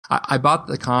I bought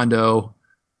the condo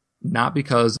not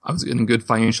because I was in a good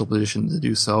financial position to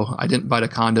do so. I didn't buy the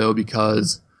condo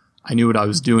because I knew what I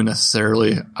was doing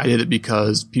necessarily. I did it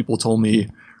because people told me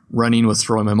running was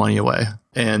throwing my money away,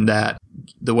 and that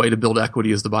the way to build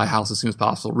equity is to buy a house as soon as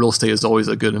possible. Real estate is always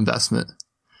a good investment.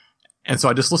 And so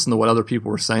I just listened to what other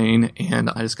people were saying, and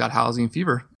I just got housing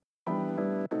fever.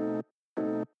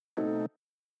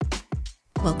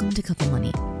 Welcome to Couple Money,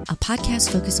 a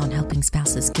podcast focused on helping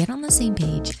spouses get on the same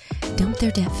page, dump their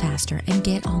debt faster, and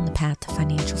get on the path to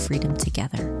financial freedom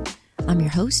together. I'm your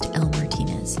host, Elle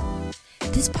Martinez.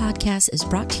 This podcast is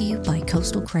brought to you by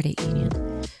Coastal Credit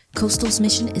Union. Coastal's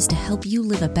mission is to help you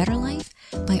live a better life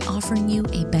by offering you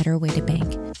a better way to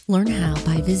bank. Learn how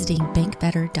by visiting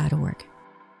bankbetter.org.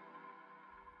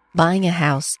 Buying a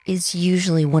house is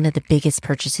usually one of the biggest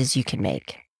purchases you can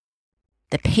make.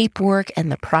 The paperwork and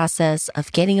the process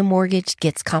of getting a mortgage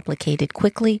gets complicated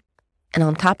quickly, and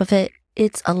on top of it,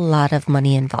 it's a lot of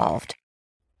money involved.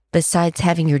 Besides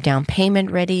having your down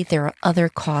payment ready, there are other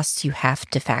costs you have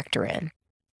to factor in,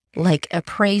 like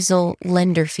appraisal,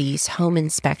 lender fees, home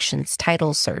inspections,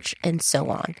 title search, and so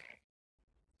on.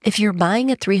 If you're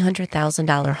buying a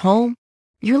 $300,000 home,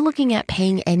 you're looking at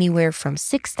paying anywhere from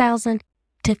 $6,000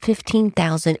 to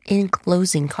 $15,000 in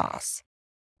closing costs.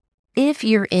 If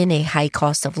you're in a high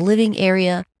cost of living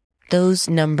area, those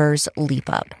numbers leap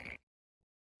up.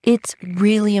 It's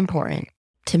really important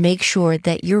to make sure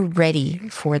that you're ready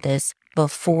for this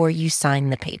before you sign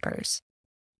the papers.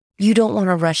 You don't want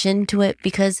to rush into it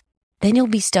because then you'll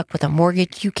be stuck with a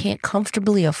mortgage you can't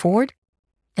comfortably afford,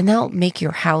 and that'll make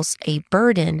your house a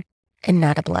burden and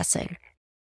not a blessing.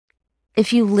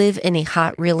 If you live in a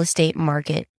hot real estate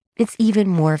market, it's even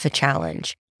more of a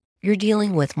challenge. You're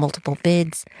dealing with multiple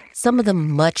bids, some of them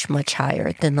much, much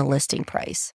higher than the listing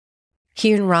price.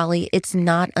 Here in Raleigh, it's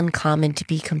not uncommon to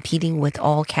be competing with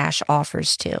all cash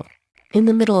offers too. In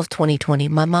the middle of 2020,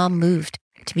 my mom moved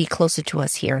to be closer to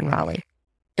us here in Raleigh,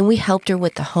 and we helped her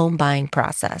with the home buying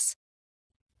process.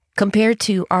 Compared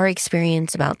to our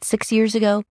experience about 6 years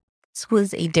ago, this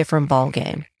was a different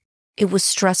ballgame. It was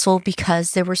stressful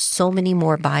because there were so many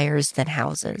more buyers than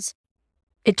houses.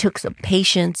 It took some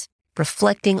patience,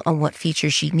 reflecting on what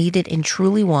features she needed and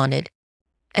truly wanted,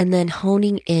 and then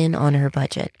honing in on her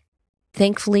budget.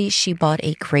 Thankfully, she bought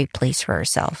a great place for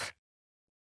herself.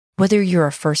 Whether you're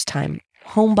a first-time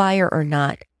home buyer or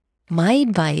not, my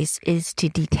advice is to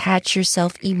detach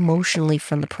yourself emotionally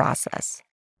from the process.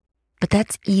 But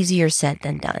that's easier said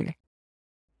than done.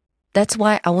 That's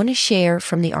why I want to share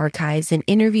from the archives an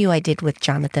interview I did with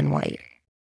Jonathan White.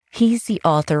 He's the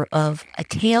author of A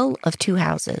Tale of Two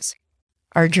Houses,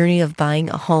 our journey of buying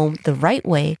a home the right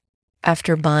way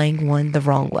after buying one the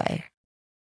wrong way.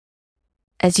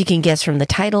 As you can guess from the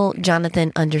title,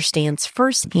 Jonathan understands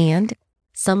firsthand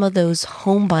some of those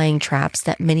home buying traps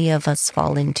that many of us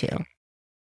fall into.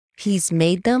 He's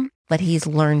made them, but he's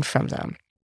learned from them.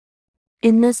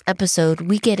 In this episode,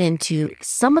 we get into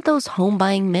some of those home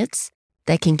buying myths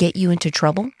that can get you into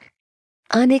trouble,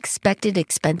 unexpected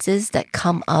expenses that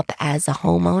come up as a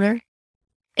homeowner,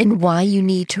 and why you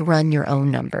need to run your own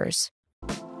numbers.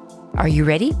 Are you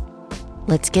ready?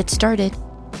 Let's get started.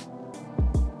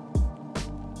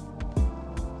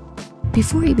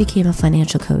 Before he became a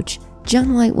financial coach,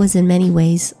 John White was in many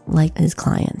ways like his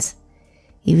clients.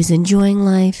 He was enjoying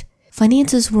life.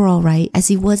 Finances were all right as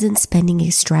he wasn't spending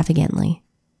extravagantly.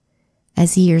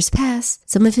 As the years passed,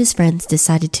 some of his friends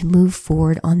decided to move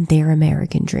forward on their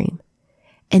American dream,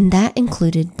 and that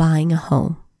included buying a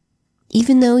home.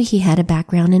 Even though he had a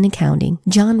background in accounting,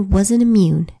 John wasn't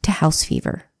immune to house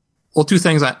fever. Well, two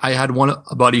things. I had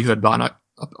a buddy who had bought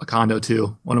a condo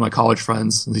too, one of my college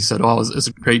friends. And he said, oh, it's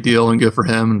a great deal and good for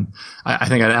him. And I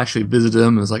think I'd actually visited him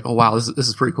and was like, oh, wow, this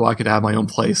is pretty cool. I could have my own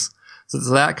place. So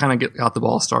that kind of got the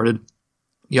ball started.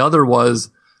 The other was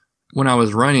when I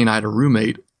was renting, I had a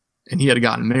roommate and he had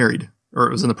gotten married, or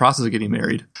was in the process of getting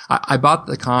married. I bought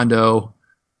the condo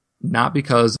not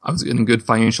because I was in a good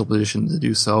financial position to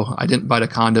do so. I didn't buy the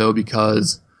condo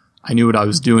because I knew what I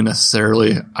was doing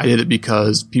necessarily. I did it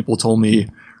because people told me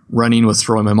running was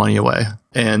throwing my money away,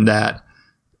 and that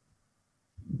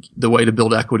the way to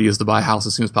build equity is to buy a house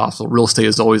as soon as possible. Real estate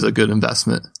is always a good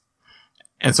investment.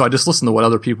 And so I just listened to what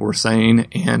other people were saying.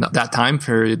 And that time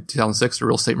period, 2006, the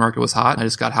real estate market was hot. I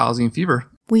just got housing fever.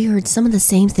 We heard some of the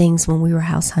same things when we were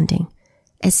house hunting,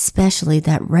 especially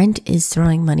that rent is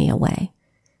throwing money away.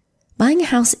 Buying a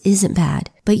house isn't bad,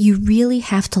 but you really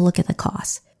have to look at the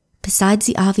costs. Besides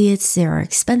the obvious, there are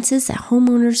expenses that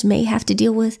homeowners may have to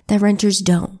deal with that renters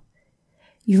don't.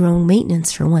 Your own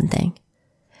maintenance, for one thing.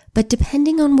 But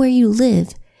depending on where you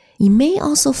live, you may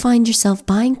also find yourself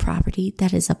buying property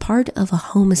that is a part of a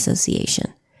home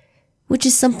association, which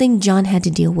is something John had to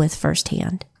deal with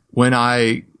firsthand. When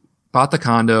I bought the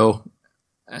condo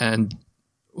and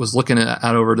was looking at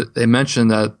over it, they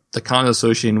mentioned that the condo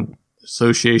association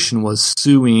was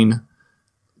suing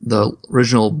the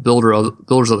original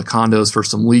builders of the condos for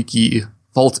some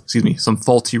some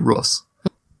faulty roofs.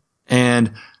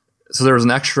 And so there was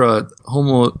an extra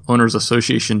homeowners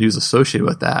association dues associated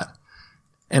with that.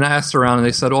 And I asked around and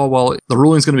they said, oh, well, the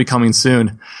ruling's going to be coming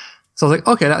soon. So I was like,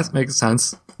 okay, that makes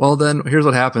sense. Well, then here's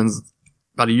what happens.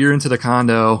 About a year into the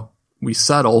condo, we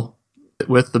settle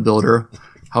with the builder.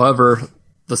 However,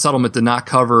 the settlement did not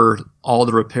cover all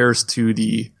the repairs to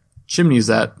the chimneys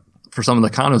for some of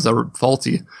the condos that were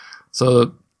faulty. So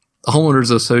the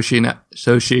homeowners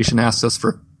association asked us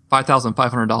for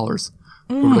 $5,500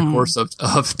 over the course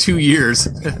of 2 years.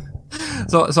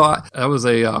 so that was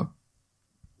a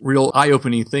real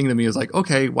eye-opening thing to me. It was like,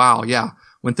 okay, wow, yeah.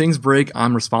 When things break,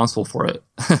 I'm responsible for it.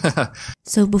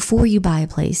 So before you buy a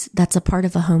place that's a part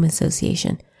of a home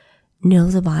association, know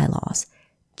the bylaws.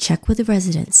 Check with the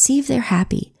residents, see if they're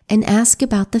happy, and ask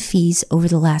about the fees over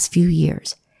the last few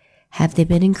years. Have they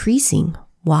been increasing?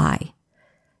 Why?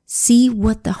 See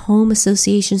what the home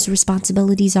association's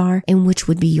responsibilities are and which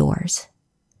would be yours.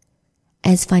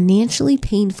 As financially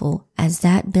painful as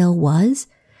that bill was,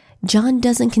 John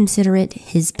doesn't consider it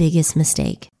his biggest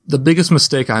mistake. The biggest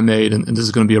mistake I made, and this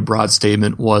is going to be a broad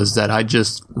statement, was that I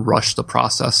just rushed the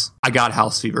process. I got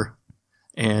house fever.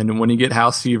 And when you get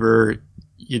house fever,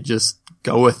 you just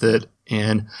go with it.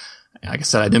 And like I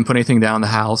said, I didn't put anything down the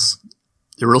house.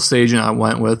 The real estate agent I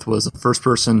went with was the first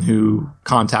person who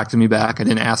contacted me back. I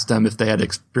didn't ask them if they had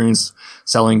experience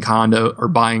selling condo or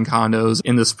buying condos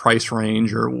in this price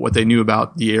range or what they knew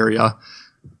about the area.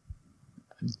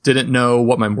 Didn't know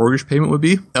what my mortgage payment would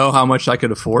be, know how much I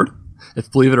could afford.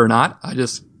 If, believe it or not, I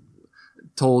just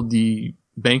told the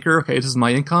banker, okay, this is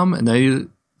my income. And they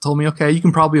told me, okay, you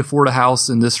can probably afford a house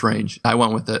in this range. I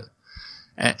went with it.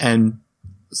 And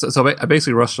so I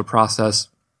basically rushed the process.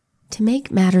 To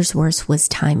make matters worse was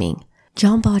timing.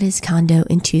 John bought his condo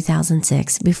in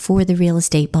 2006 before the real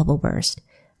estate bubble burst.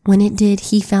 When it did,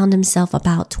 he found himself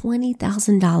about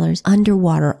 $20,000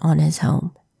 underwater on his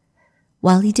home.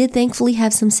 While he did thankfully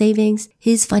have some savings,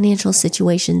 his financial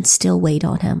situation still weighed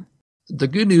on him. The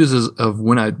good news is of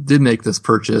when I did make this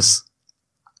purchase,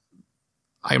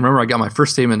 I remember I got my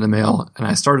first statement in the mail and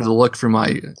I started to look through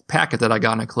my packet that I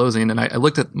got in a closing and I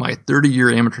looked at my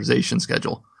 30-year amortization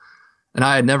schedule. And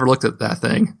I had never looked at that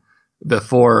thing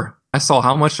before. I saw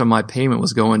how much of my payment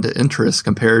was going to interest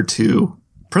compared to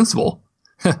principal.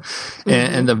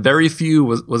 and the very few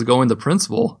was going to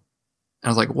principal. And I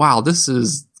was like, wow, this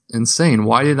is insane.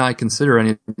 Why didn't I consider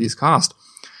any of these costs?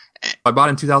 I bought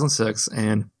in 2006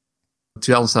 and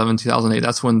 2007, 2008,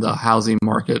 that's when the housing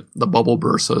market, the bubble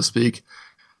burst, so to speak.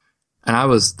 And I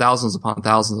was thousands upon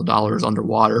thousands of dollars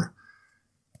underwater.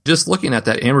 Just looking at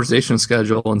that amortization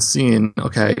schedule and seeing,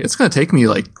 okay, it's going to take me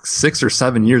like 6 or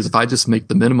 7 years if I just make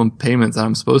the minimum payments that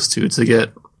I'm supposed to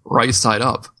get right side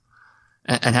up.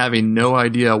 And having no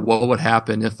idea what would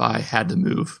happen if I had to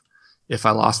move, if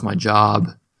I lost my job,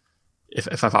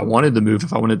 if I wanted to move,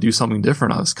 if I wanted to do something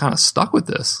different. I was kind of stuck with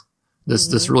this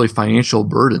really financial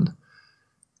burden.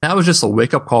 That was just a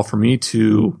wake-up call for me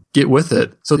to get with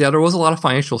it. So yeah, there was a lot of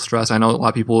financial stress. I know a lot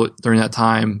of people during that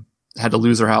time had to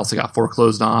lose their house. They got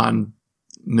foreclosed on,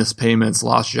 missed payments,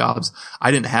 lost jobs.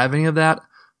 I didn't have any of that,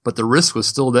 but the risk was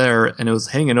still there and it was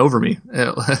hanging over me.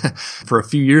 For a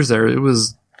few years there, it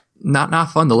was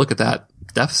not fun to look at that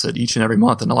deficit each and every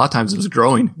month. And a lot of times it was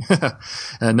growing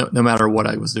no matter what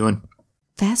I was doing.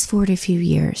 Fast forward a few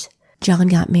years, John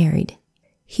got married.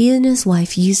 He and his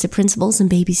wife used the principles and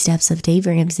baby steps of Dave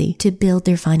Ramsey to build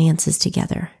their finances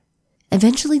together.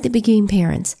 Eventually, they became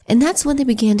parents, and that's when they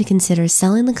began to consider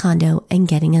selling the condo and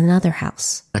getting another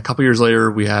house. A couple years later,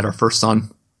 we had our first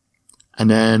son. And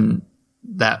then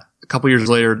a couple years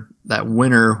later, that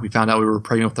winter, we found out we were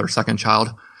pregnant with our second child.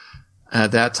 And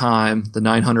at that time, the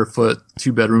 900-foot,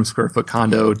 2-bedroom, square-foot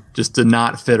condo just did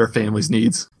not fit our family's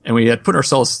needs. And we had put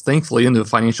ourselves, thankfully, into a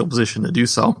financial position to do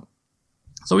so.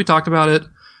 So we talked about it.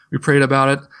 We prayed about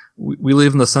it. We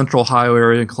live in the Central Ohio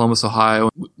area in Columbus, Ohio.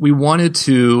 We wanted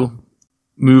to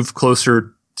move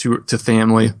closer to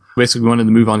family. Basically, we wanted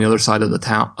to move on the other side of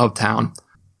town.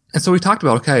 And so we talked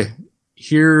about, okay,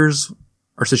 here's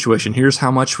our situation. Here's how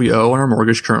much we owe on our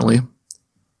mortgage currently.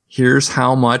 Here's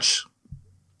how much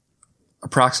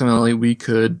approximately we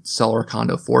could sell our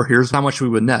condo for. Here's how much we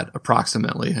would net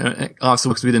approximately. And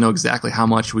obviously, because we didn't know exactly how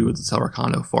much we would sell our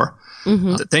condo for.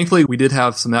 Mm-hmm. Thankfully, we did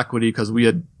have some equity because we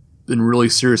had been really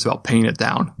serious about paying it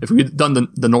down. If we'd done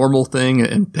the normal thing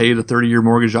and paid a 30-year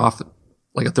mortgage off,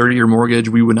 like a 30-year mortgage,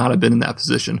 we would not have been in that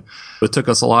position. It took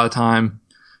us a lot of time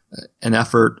and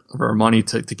effort of our money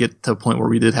to get to a point where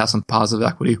we did have some positive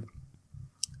equity.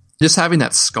 Just having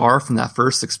that scar from that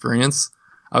first experience,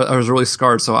 I was really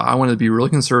scarred. So I wanted to be really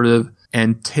conservative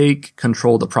and take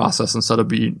control of the process instead of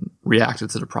being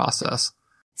reactive to the process.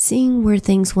 Seeing where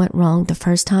things went wrong the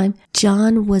first time,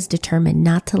 John was determined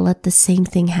not to let the same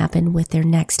thing happen with their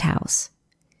next house.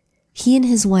 He and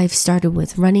his wife started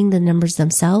with running the numbers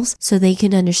themselves so they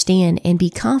could understand and be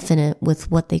confident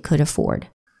with what they could afford.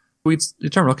 We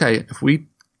determined, okay, if we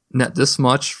net this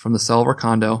much from the sale of our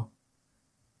condo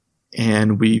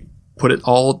and we put it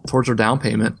all towards our down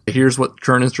payment, here's what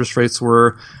current interest rates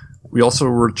were. We also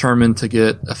were determined to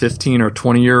get a 15 or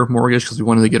 20-year mortgage because we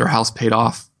wanted to get our house paid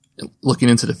off looking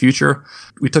into the future.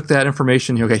 We took that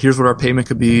information, okay, here's what our payment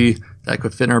could be that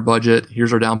could fit in our budget.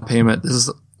 Here's our down payment. This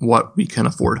is what we can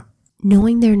afford.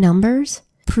 Knowing their numbers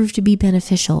proved to be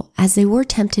beneficial as they were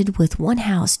tempted with one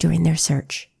house during their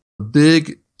search. The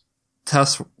big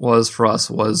test for us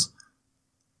was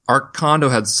our condo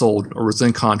had sold or was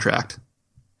in contract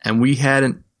and we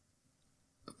hadn't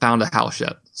found a house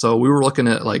yet. So we were looking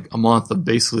at like a month of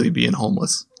basically being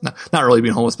homeless. Not really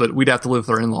being homeless, but we'd have to live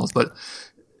with our in-laws. But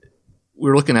we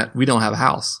were looking at, we don't have a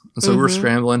house. And so we were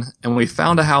scrambling and we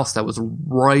found a house that was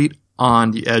right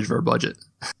on the edge of our budget.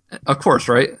 Of course,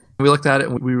 right? We looked at it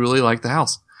and we really liked the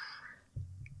house.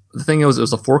 The thing is, it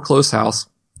was a foreclosed house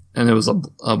and it was a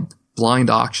blind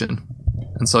auction.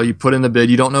 And so you put in the bid,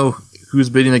 you don't know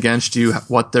who's bidding against you,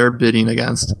 what they're bidding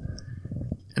against.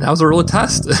 And that was a real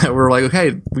test. We were like,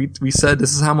 okay, we said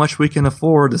this is how much we can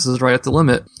afford. This is right at the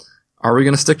limit. Are we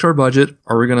going to stick to our budget?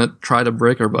 Or are we going to try to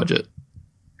break our budget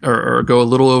or go a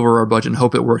little over our budget and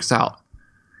hope it works out?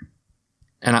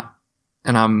 And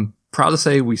I'm proud to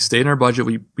say we stayed in our budget.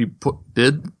 We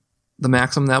bid the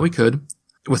maximum that we could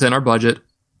within our budget.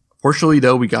 Fortunately,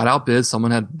 though, we got outbid.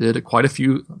 Someone had bid quite a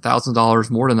few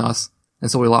 $1,000s more than us.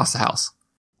 And so we lost the house.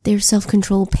 Their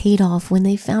self-control paid off when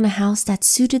they found a house that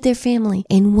suited their family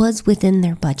and was within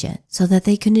their budget so that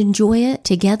they could enjoy it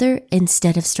together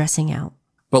instead of stressing out.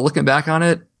 But looking back on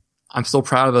it, I'm still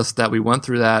proud of us that we went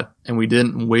through that and we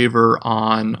didn't waver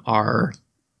on our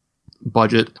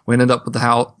budget. We ended up with the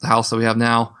house that we have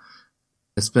now.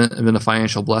 It's been a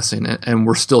financial blessing and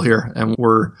we're still here and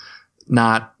we're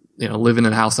not, living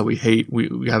in a house that we hate.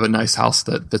 We have a nice house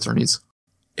that fits our needs.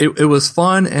 It was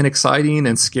fun and exciting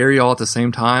and scary all at the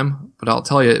same time, but I'll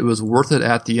tell you, it was worth it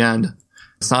at the end.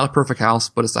 It's not a perfect house,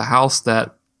 but it's a house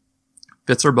that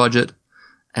fits our budget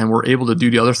and we're able to do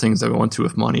the other things that we want to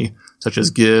with money, such as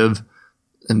give,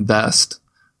 invest,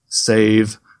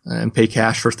 save, and pay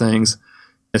cash for things.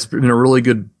 It's been a really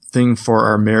good thing for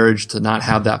our marriage to not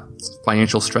have that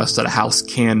financial stress that a house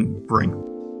can bring.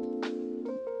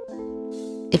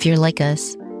 If you're like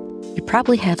us, you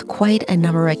probably have quite a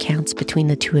number of accounts between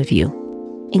the two of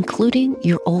you, including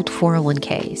your old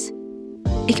 401ks.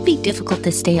 It can be difficult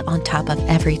to stay on top of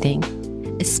everything,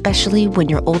 especially when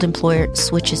your old employer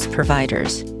switches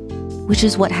providers, which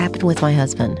is what happened with my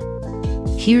husband.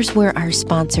 Here's where our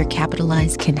sponsor,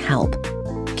 Capitalize, can help.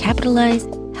 Capitalize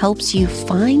helps you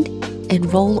find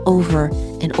and roll over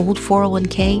an old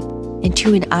 401k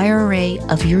into an IRA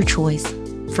of your choice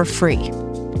for free.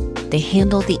 They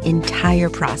handle the entire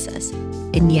process.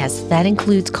 And yes, that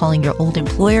includes calling your old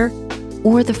employer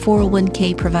or the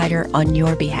 401k provider on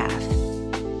your behalf.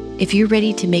 If you're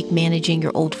ready to make managing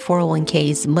your old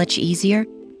 401ks much easier,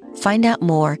 find out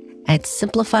more at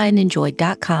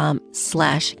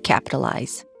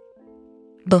simplifyandenjoy.com/capitalize.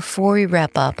 Before we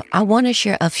wrap up, I want to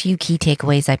share a few key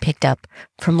takeaways I picked up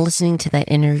from listening to that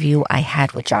interview I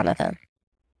had with Jonathan.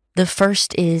 The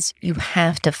first is you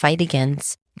have to fight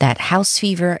against that house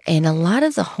fever and a lot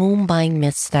of the home buying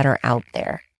myths that are out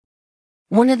there.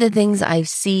 One of the things I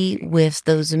see with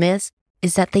those myths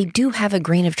is that they do have a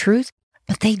grain of truth,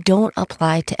 but they don't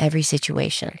apply to every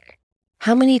situation.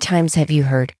 How many times have you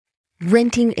heard,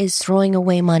 renting is throwing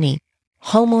away money,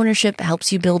 home ownership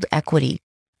helps you build equity,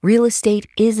 real estate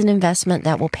is an investment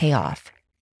that will pay off?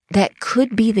 That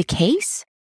could be the case,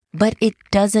 but it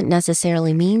doesn't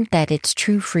necessarily mean that it's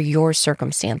true for your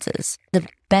circumstances. The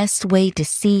best way to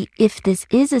see if this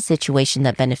is a situation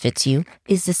that benefits you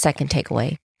is the second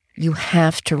takeaway. You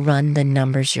have to run the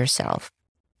numbers yourself.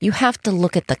 You have to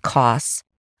look at the costs.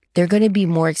 They're going to be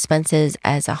more expenses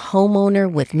as a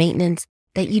homeowner with maintenance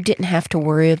that you didn't have to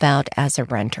worry about as a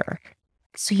renter.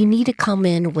 So you need to come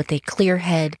in with a clear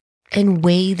head and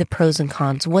weigh the pros and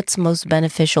cons, what's most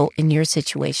beneficial in your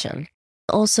situation.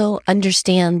 Also,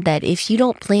 understand that if you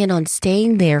don't plan on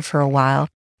staying there for a while,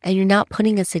 and you're not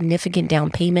putting a significant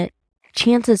down payment,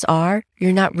 chances are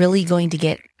you're not really going to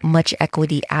get much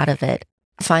equity out of it.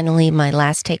 Finally, my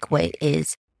last takeaway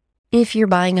is if you're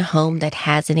buying a home that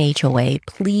has an HOA,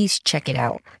 please check it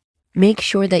out. Make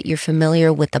sure that you're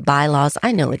familiar with the bylaws.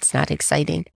 I know it's not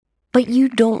exciting, but you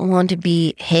don't want to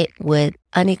be hit with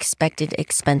unexpected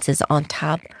expenses on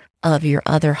top of your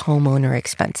other homeowner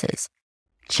expenses.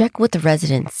 Check with the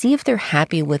residents, see if they're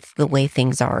happy with the way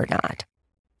things are or not.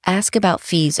 Ask about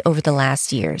fees over the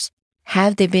last years.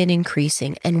 Have they been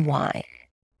increasing and why?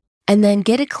 And then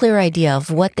get a clear idea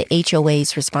of what the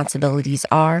HOA's responsibilities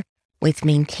are with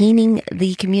maintaining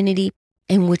the community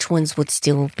and which ones would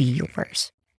still be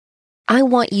yours. I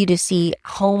want you to see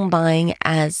home buying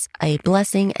as a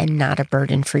blessing and not a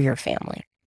burden for your family.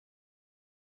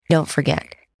 Don't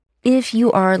forget, if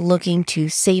you are looking to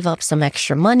save up some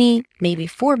extra money, maybe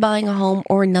for buying a home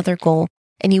or another goal,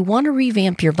 and you want to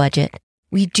revamp your budget,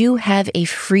 we do have a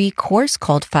free course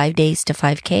called 5 Days to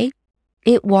 5K.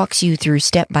 It walks you through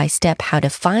step-by-step how to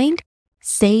find,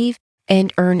 save,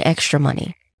 and earn extra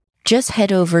money. Just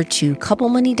head over to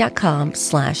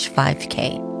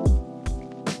couplemoney.com/5K.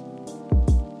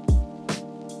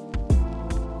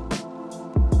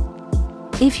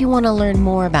 If you want to learn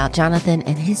more about Jonathan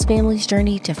and his family's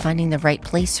journey to finding the right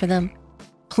place for them,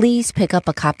 please pick up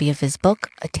a copy of his book,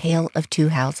 A Tale of Two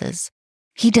Houses.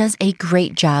 He does a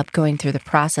great job going through the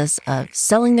process of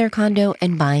selling their condo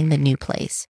and buying the new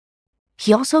place.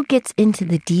 He also gets into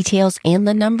the details and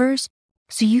the numbers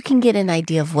so you can get an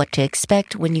idea of what to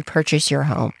expect when you purchase your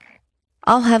home.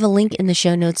 I'll have a link in the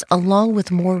show notes along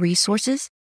with more resources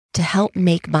to help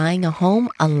make buying a home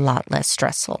a lot less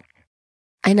stressful.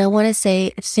 And I want to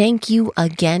say thank you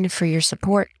again for your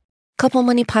support. Couple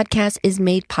Money Podcast is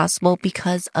made possible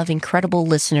because of incredible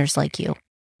listeners like you.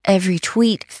 Every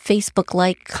tweet, Facebook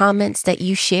like, comments that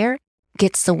you share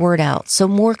gets the word out so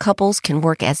more couples can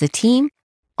work as a team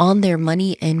on their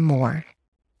money and more.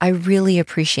 I really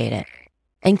appreciate it.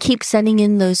 And keep sending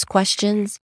in those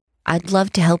questions. I'd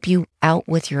love to help you out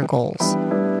with your goals.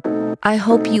 I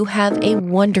hope you have a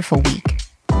wonderful week.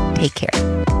 Take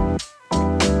care.